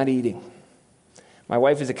 We're not eating. My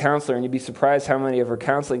wife is a counselor, and you'd be surprised how many of her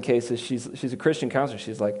counseling cases, she's a Christian counselor.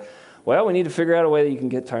 She's like, well, we need to figure out a way that you can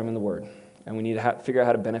get time in the Word, and we need to figure out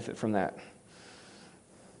how to benefit from that.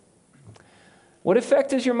 What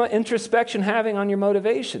effect is your introspection having on your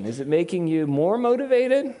motivation? Is it making you more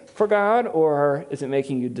motivated for God, or is it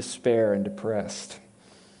making you despair and depressed?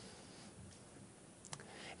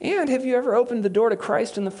 And have you ever opened the door to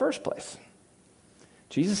Christ in the first place?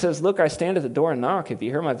 Jesus says, look, I stand at the door and knock. If you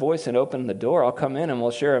hear my voice and open the door, I'll come in and we'll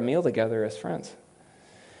share a meal together as friends.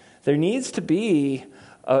 There needs to be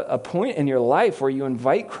a point in your life where you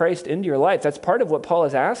invite Christ into your life. That's part of what Paul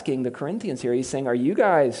is asking the Corinthians here. He's saying, are you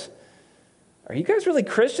guys really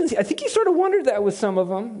Christians? I think he sort of wondered that with some of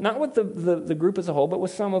them, not with the group as a whole, but with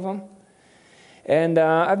some of them. And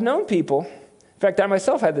I've known people. In fact, I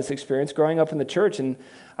myself had this experience growing up in the church, and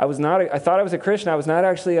I thought I was a Christian. I was not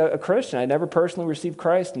actually a Christian. I never personally received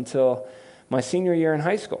Christ until my senior year in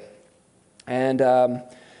high school. And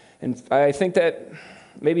I think that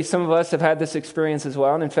maybe some of us have had this experience as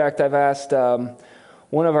well. And in fact, I've asked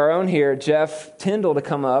one of our own here, Jeff Tyndall, to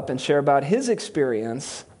come up and share about his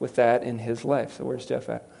experience with that in his life. So where's Jeff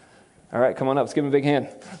at? All right, come on up. Let's give him a big hand.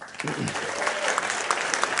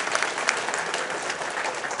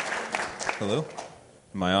 Hello?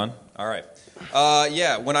 Am I on? All right.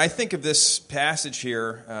 When I think of this passage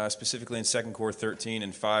here, specifically in 2 Cor 13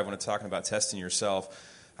 and 5, when it's talking about testing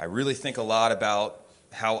yourself, I really think a lot about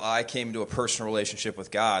how I came into a personal relationship with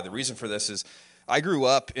God. The reason for this is I grew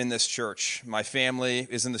up in this church. My family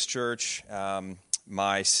is in this church.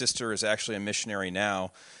 My sister is actually a missionary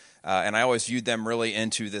now, and I always viewed them really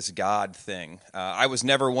into this God thing. I was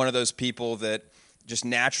never one of those people that just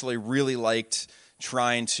naturally really liked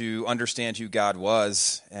trying to understand who God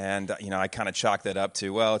was, and I kind of chalked that up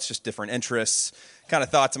to, well, it's just different interests. Kind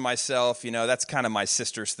of thought to myself, that's kind of my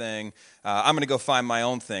sister's thing. I'm going to go find my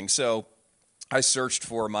own thing. So I searched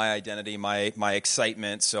for my identity, my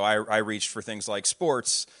excitement. So I reached for things like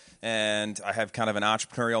sports, and I have kind of an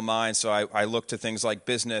entrepreneurial mind. So I looked to things like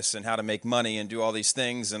business and how to make money and do all these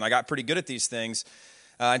things, and I got pretty good at these things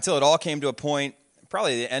until it all came to a point,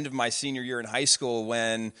 probably the end of my senior year in high school,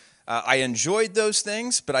 when I enjoyed those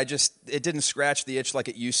things, but it didn't scratch the itch like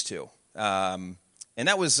it used to. And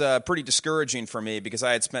that was pretty discouraging for me because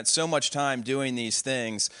I had spent so much time doing these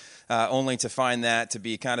things only to find that to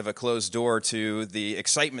be kind of a closed door to the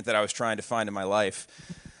excitement that I was trying to find in my life.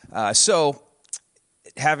 So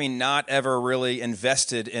having not ever really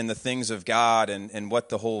invested in the things of God and what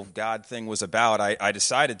the whole God thing was about, I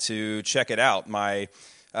decided to check it out. My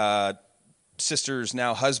sister's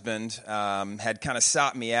now husband had kind of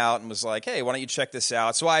sought me out and was like, hey, why don't you check this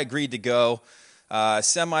out? So I agreed to go,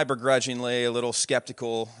 semi-begrudgingly, a little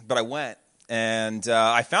skeptical, but I went. And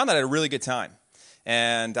I found that I had a really good time.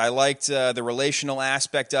 And I liked the relational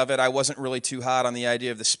aspect of it. I wasn't really too hot on the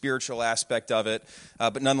idea of the spiritual aspect of it,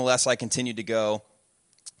 but nonetheless, I continued to go.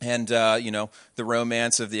 And, the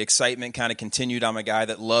romance of the excitement kind of continued. I'm a guy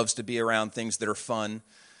that loves to be around things that are fun.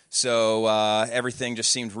 So everything just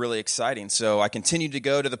seemed really exciting. So I continued to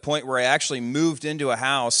go to the point where I actually moved into a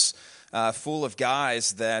house full of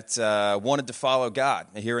guys that wanted to follow God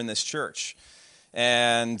here in this church.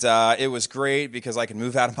 And it was great because I could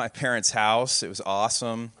move out of my parents' house. It was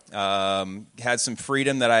awesome. Had some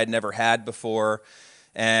freedom that I had never had before.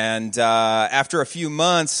 And after a few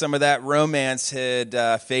months, some of that romance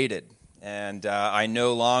had faded. And I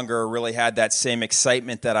no longer really had that same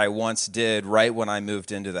excitement that I once did right when I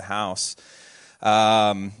moved into the house.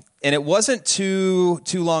 And it wasn't too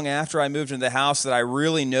long after I moved into the house that I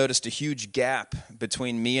really noticed a huge gap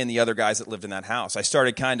between me and the other guys that lived in that house. I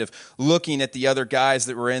started kind of looking at the other guys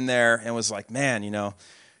that were in there and was like, man,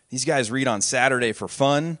 these guys read on Saturday for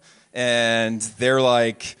fun, and they're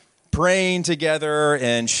like praying together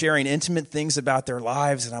and sharing intimate things about their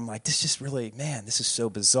lives. And I'm like, this is so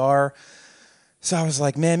bizarre. So I was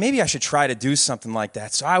like, man, maybe I should try to do something like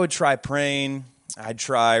that. So I would try praying. I'd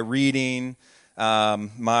try reading.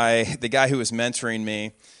 The guy who was mentoring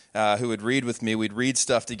me, who would read with me, we'd read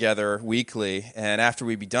stuff together weekly. And after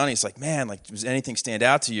we'd be done, he's like, man, does anything stand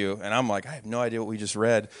out to you? And I'm like, I have no idea what we just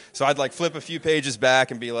read. So I'd flip a few pages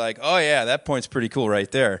back and be like, oh yeah, that point's pretty cool right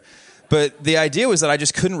there. But the idea was that I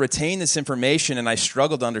just couldn't retain this information, and I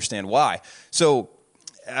struggled to understand why. So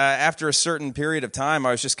after a certain period of time,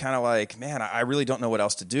 I was just kind of like, man, I really don't know what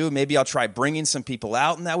else to do. Maybe I'll try bringing some people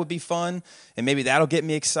out, and that would be fun, and maybe that'll get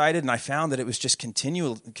me excited. And I found that it was just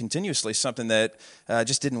continuously something that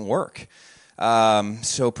just didn't work.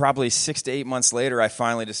 So probably 6 to 8 months later, I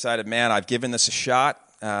finally decided, man, I've given this a shot.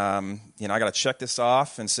 I got to check this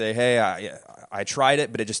off and say, hey, I tried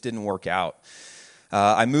it, but it just didn't work out.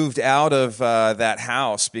 I moved out of that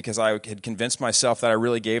house because I had convinced myself that I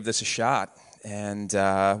really gave this a shot. And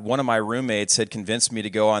one of my roommates had convinced me to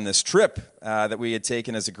go on this trip that we had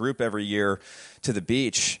taken as a group every year to the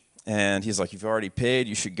beach. And he's like, you've already paid,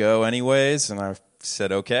 you should go anyways. And I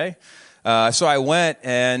said, okay. So I went,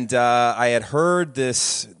 and I had heard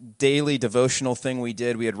this daily devotional thing we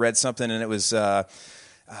did. We had read something, and it was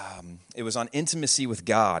on intimacy with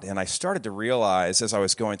God. And I started to realize as I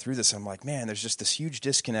was going through this, I'm like, man, there's just this huge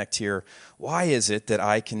disconnect here. Why is it that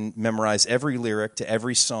I can memorize every lyric to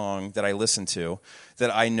every song that I listen to,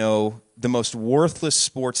 that I know the most worthless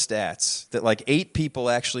sports stats that like 8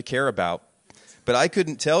 people actually care about, but I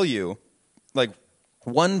couldn't tell you like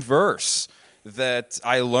one verse that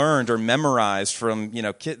I learned or memorized from,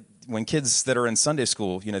 when kids that are in Sunday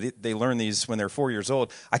school, they learn these when they're 4 years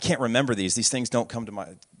old. I can't remember these. These things don't come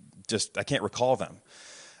to I can't recall them.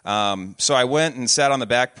 So I went and sat on the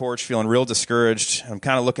back porch feeling real discouraged. I'm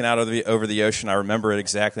kind of looking out over the ocean. I remember it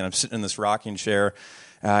exactly. And I'm sitting in this rocking chair,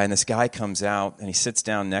 and this guy comes out, and he sits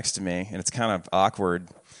down next to me, and it's kind of awkward.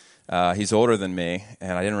 He's older than me,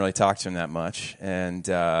 and I didn't really talk to him that much. And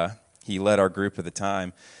he led our group at the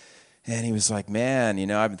time. And he was like, man,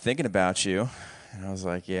 I've been thinking about you. And I was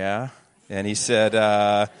like, yeah. And he said,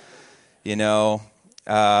 I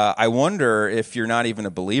wonder if you're not even a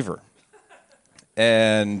believer.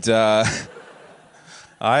 And I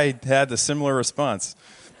had the similar response.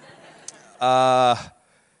 I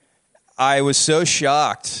was so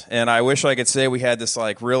shocked, and I wish I could say we had this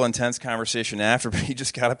like real intense conversation after, but he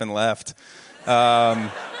just got up and left.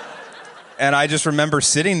 And I just remember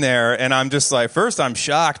sitting there, and I'm just like, first I'm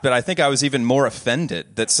shocked, but I think I was even more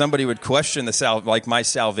offended that somebody would question my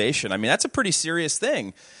salvation. I mean, that's a pretty serious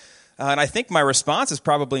thing. And I think my response is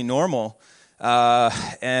probably normal.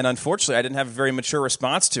 And unfortunately, I didn't have a very mature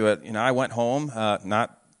response to it. I went home,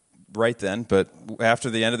 not right then, but after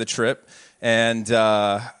the end of the trip, and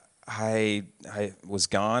I was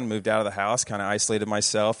gone, moved out of the house, kind of isolated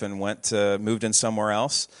myself, and moved in somewhere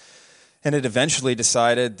else. And it eventually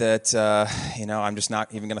decided that, I'm just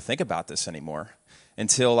not even going to think about this anymore.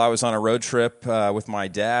 Until I was on a road trip with my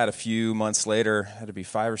dad a few months later, had to be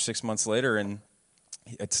 5 or 6 months later, and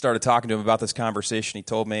I started talking to him about this conversation. He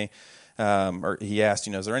told me, or he asked,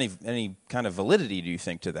 is there any kind of validity, do you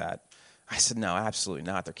think, to that? I said, no, absolutely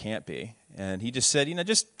not. There can't be. And he just said,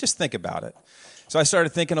 just think about it. So I started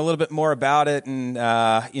thinking a little bit more about it, and,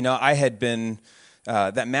 I had been...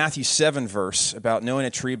 that Matthew 7 verse about knowing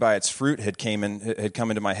a tree by its fruit had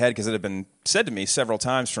come into my head because it had been said to me several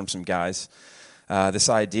times from some guys. This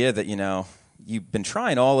idea that, you've been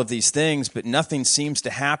trying all of these things, but nothing seems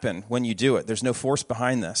to happen when you do it. There's no force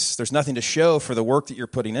behind this. There's nothing to show for the work that you're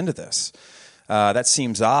putting into this. That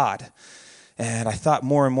seems odd. And I thought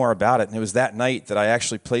more and more about it, and it was that night that I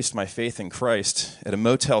actually placed my faith in Christ at a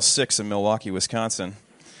Motel 6 in Milwaukee, Wisconsin.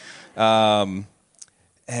 And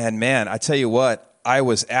man, I tell you what, I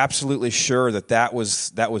was absolutely sure that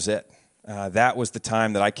was it. That was the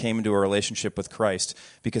time that I came into a relationship with Christ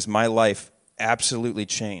because my life absolutely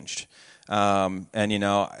changed. And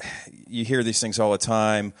you hear these things all the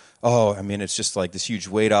time. Oh, it's just like this huge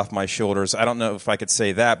weight off my shoulders. I don't know if I could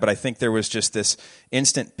say that, but I think there was just this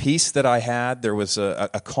instant peace that I had. There was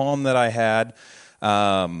a calm that I had.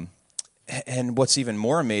 And what's even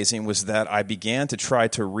more amazing was that I began to try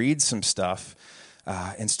to read some stuff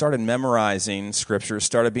and started memorizing scriptures,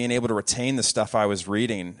 started being able to retain the stuff I was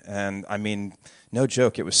reading. And no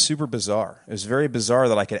joke, it was super bizarre. It was very bizarre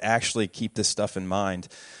that I could actually keep this stuff in mind.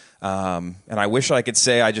 And I wish I could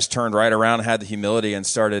say I just turned right around and had the humility and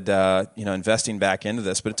started, investing back into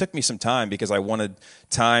this. But it took me some time because I wanted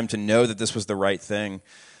time to know that this was the right thing.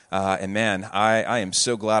 And man, I am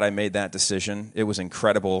so glad I made that decision. It was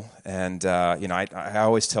incredible. And, I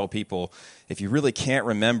always tell people, if you really can't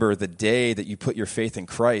remember the day that you put your faith in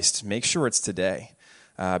Christ, make sure it's today.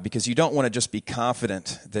 Because you don't want to just be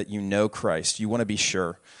confident that you know Christ. You want to be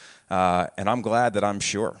sure. And I'm glad that I'm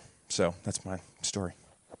sure. So that's my story.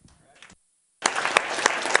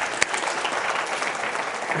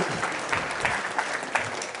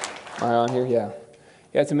 Am I on here? Yeah.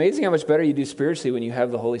 Yeah, it's amazing how much better you do spiritually when you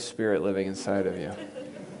have the Holy Spirit living inside of you.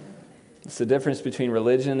 It's the difference between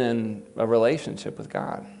religion and a relationship with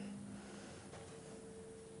God.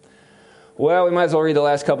 Well, we might as well read the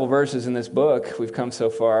last couple verses in this book. We've come so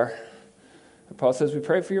far. Paul says, we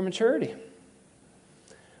pray for your maturity.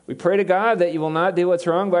 We pray to God that you will not do what's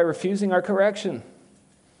wrong by refusing our correction.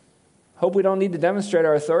 Hope we don't need to demonstrate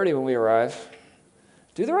our authority when we arrive.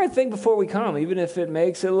 Do the right thing before we come, even if it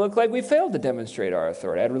makes it look like we failed to demonstrate our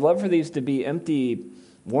authority. I'd love for these to be empty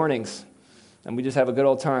warnings, and we just have a good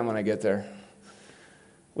old time when I get there.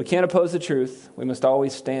 We can't oppose the truth. We must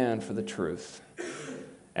always stand for the truth.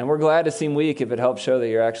 And we're glad to seem weak if it helps show that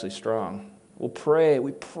you're actually strong. We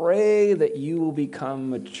pray that you will become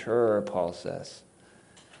mature, Paul says.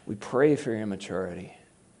 We pray for your maturity.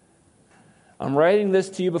 I'm writing this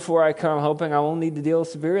to you before I come, hoping I won't need to deal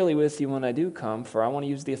severely with you when I do come, for I want to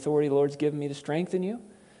use the authority the Lord's given me to strengthen you,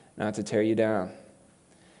 not to tear you down.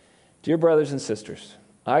 Dear brothers and sisters,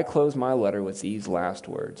 I close my letter with these last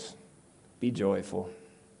words. Be joyful.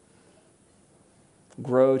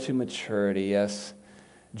 Grow to maturity. Yes,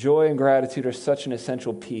 joy and gratitude are such an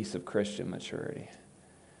essential piece of Christian maturity.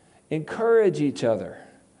 Encourage each other.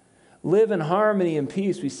 Live in harmony and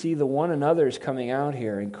peace. We see the one another's coming out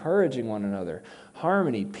here, encouraging one another.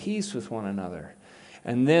 Harmony, peace with one another.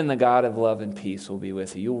 And then the God of love and peace will be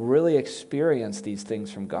with you. You'll really experience these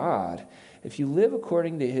things from God if you live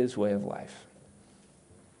according to his way of life.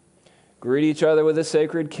 Greet each other with a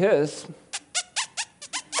sacred kiss.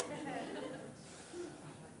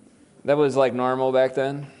 That was like normal back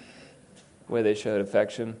then, the way they showed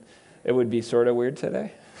affection. It would be sort of weird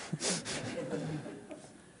today.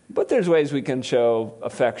 But there's ways we can show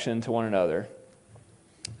affection to one another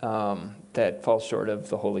that falls short of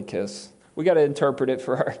the holy kiss. We got to interpret it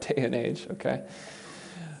for our day and age, okay?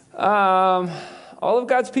 All of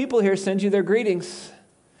God's people here send you their greetings.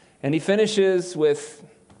 And he finishes with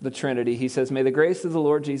the Trinity. He says, may the grace of the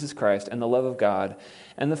Lord Jesus Christ and the love of God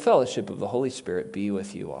and the fellowship of the Holy Spirit be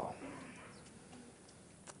with you all.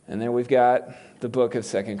 And then we've got the book of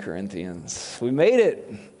 2 Corinthians. We made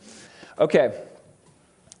it. Okay.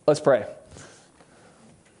 Let's pray.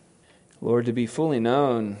 Lord, to be fully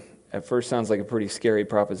known at first sounds like a pretty scary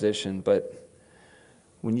proposition, but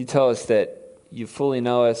when you tell us that you fully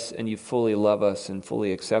know us and you fully love us and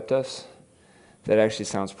fully accept us, that actually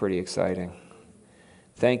sounds pretty exciting.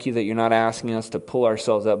 Thank you that you're not asking us to pull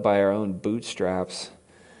ourselves up by our own bootstraps,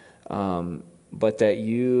 but that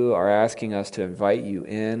you are asking us to invite you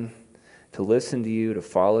in, to listen to you, to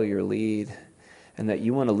follow your lead, and that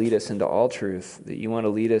you want to lead us into all truth, that you want to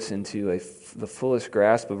lead us into the fullest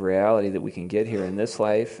grasp of reality that we can get here in this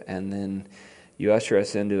life, and then you usher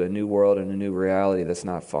us into a new world and a new reality that's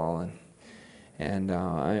not fallen. And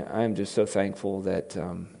I am just so thankful that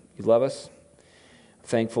you love us.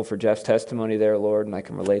 Thankful for Jeff's testimony there, Lord, and I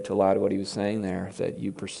can relate to a lot of what he was saying there, that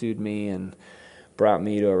you pursued me and brought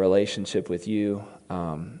me to a relationship with you,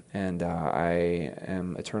 and I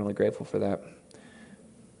am eternally grateful for that.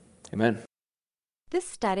 Amen. This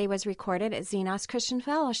study was recorded at Xenos Christian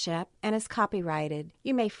Fellowship and is copyrighted.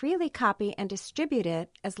 You may freely copy and distribute it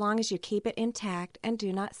as long as you keep it intact and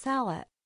do not sell it.